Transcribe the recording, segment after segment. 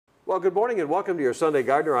Well, good morning and welcome to your Sunday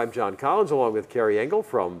Gardener. I'm John Collins along with Carrie Engel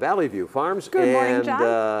from Valley View Farms. Good morning, John.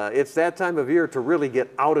 And it's that time of year to really get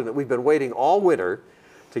out in it. We've been waiting all winter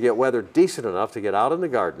to get weather decent enough to get out in the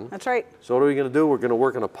garden. That's right. So what are we going to do? We're going to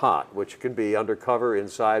work in a pot, which can be undercover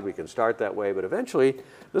inside. We can start that way, but eventually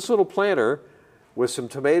this little planter with some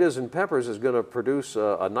tomatoes and peppers is going to produce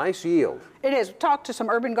a nice yield. It is. We talked to some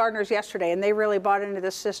urban gardeners yesterday, and they really bought into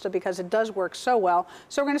this system because it does work so well.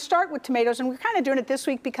 So we're going to start with tomatoes, and we're kind of doing it this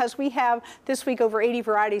week because we have this week over 80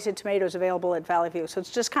 varieties of tomatoes available at Valley View. So it's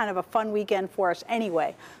just kind of a fun weekend for us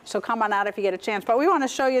anyway. So come on out if you get a chance. But we want to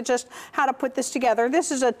show you just how to put this together.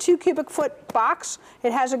 This is a 2 cubic foot box.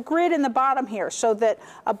 It has a grid in the bottom here so that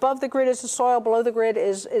above the grid is the soil, below the grid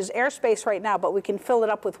is airspace right now, but we can fill it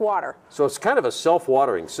up with water. So it's kind of a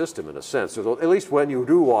self-watering system in a sense. At least when you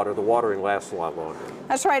do water, the watering lasts a lot longer.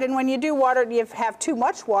 That's right, and when you do water, you have too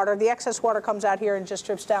much water, the excess water comes out here and just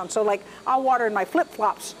drips down. So like, I'll water in my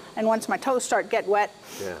flip-flops, and once my toes start get wet,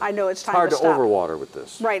 yeah, I know it's time to stop. Hard to overwater with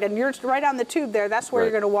this. Right, and you're right on the tube there, that's where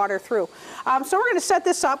you're going to water through. So we're going to set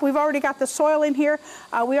this up. We've already got the soil in here.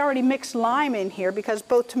 We already mixed lime in here because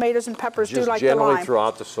both tomatoes and peppers do like the lime. Just generally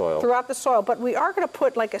throughout the soil. Throughout the soil, but we are going to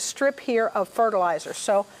put like a strip here of fertilizer.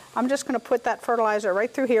 So I'm just going to put that fertilizer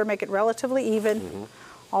right through here, make it relatively even,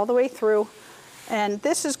 all the way through. And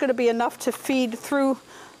this is going to be enough to feed through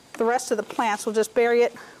the rest of the plants. We'll just bury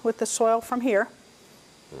it with the soil from here.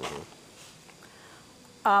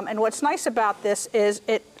 And what's nice about this is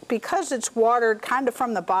because it's watered kind of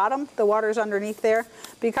from the bottom, the water's underneath there,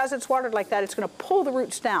 because it's watered like that, it's going to pull the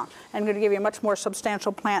roots down and going to give you a much more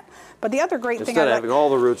substantial plant. But the other great thing instead of having all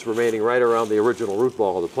the roots remaining right around the original root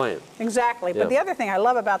ball of the plant. Exactly. Yeah. But the other thing I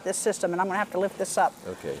love about this system, and I'm going to have to lift this up,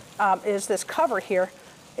 is this cover here.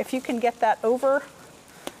 If you can get that over,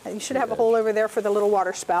 you should have a hole over there for the little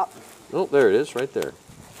water spout. Oh, there it is, right there.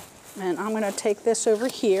 And I'm going to take this over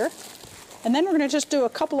here. And then we're going to just do a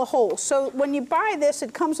couple of holes. So when you buy this,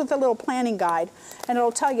 it comes with a little planting guide, and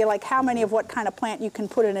it'll tell you like how many of what kind of plant you can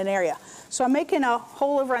put in an area. So I'm making a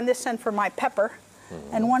hole over on this end for my pepper,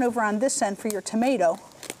 and one over on this end for your tomato.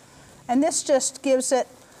 And this just gives it,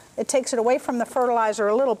 it takes it away from the fertilizer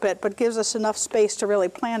a little bit, but gives us enough space to really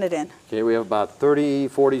plant it in. Okay, we have about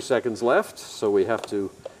 30-40 seconds left, so we have to,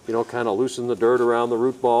 you know, kind of loosen the dirt around the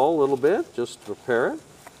root ball a little bit, just prepare it,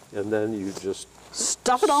 and then you just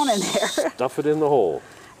stuff it on in there. Stuff it in the hole.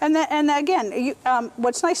 And again,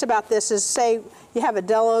 what's nice about this is, say you have a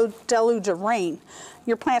deluge of rain,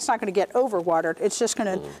 your plant's not going to get overwatered. It's just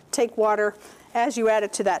going to take water as you add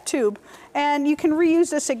it to that tube. And you can reuse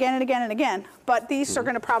this again and again and again. But these are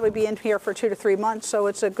going to probably be in here for 2 to 3 months, so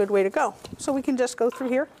it's a good way to go. So we can just go through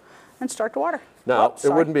here and start to water. Now,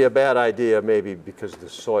 it wouldn't be a bad idea, maybe because the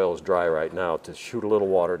soil is dry right now, to shoot a little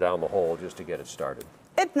water down the hole just to get it started.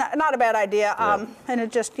 It's not a bad idea, and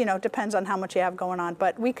it just, you know, depends on how much you have going on.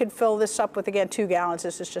 But we could fill this up with, again, 2 gallons.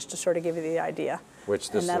 This is just to sort of give you the idea.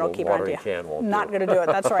 Which this little watering can won't do. Not going to do it,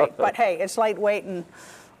 that's right. But hey, it's lightweight and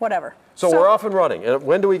whatever. So we're off and running. And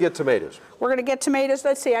when do we get tomatoes? We're going to get tomatoes.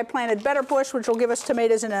 Let's see, I planted Better Bush, which will give us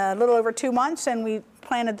tomatoes in a little over 2 months, and we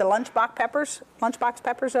planted the lunchbox peppers.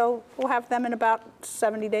 We'll have them in about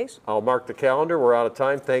 70 days. I'll mark the calendar. We're out of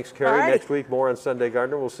time. Thanks, Carrie. Next week, more on Sunday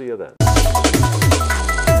Gardener. We'll see you then.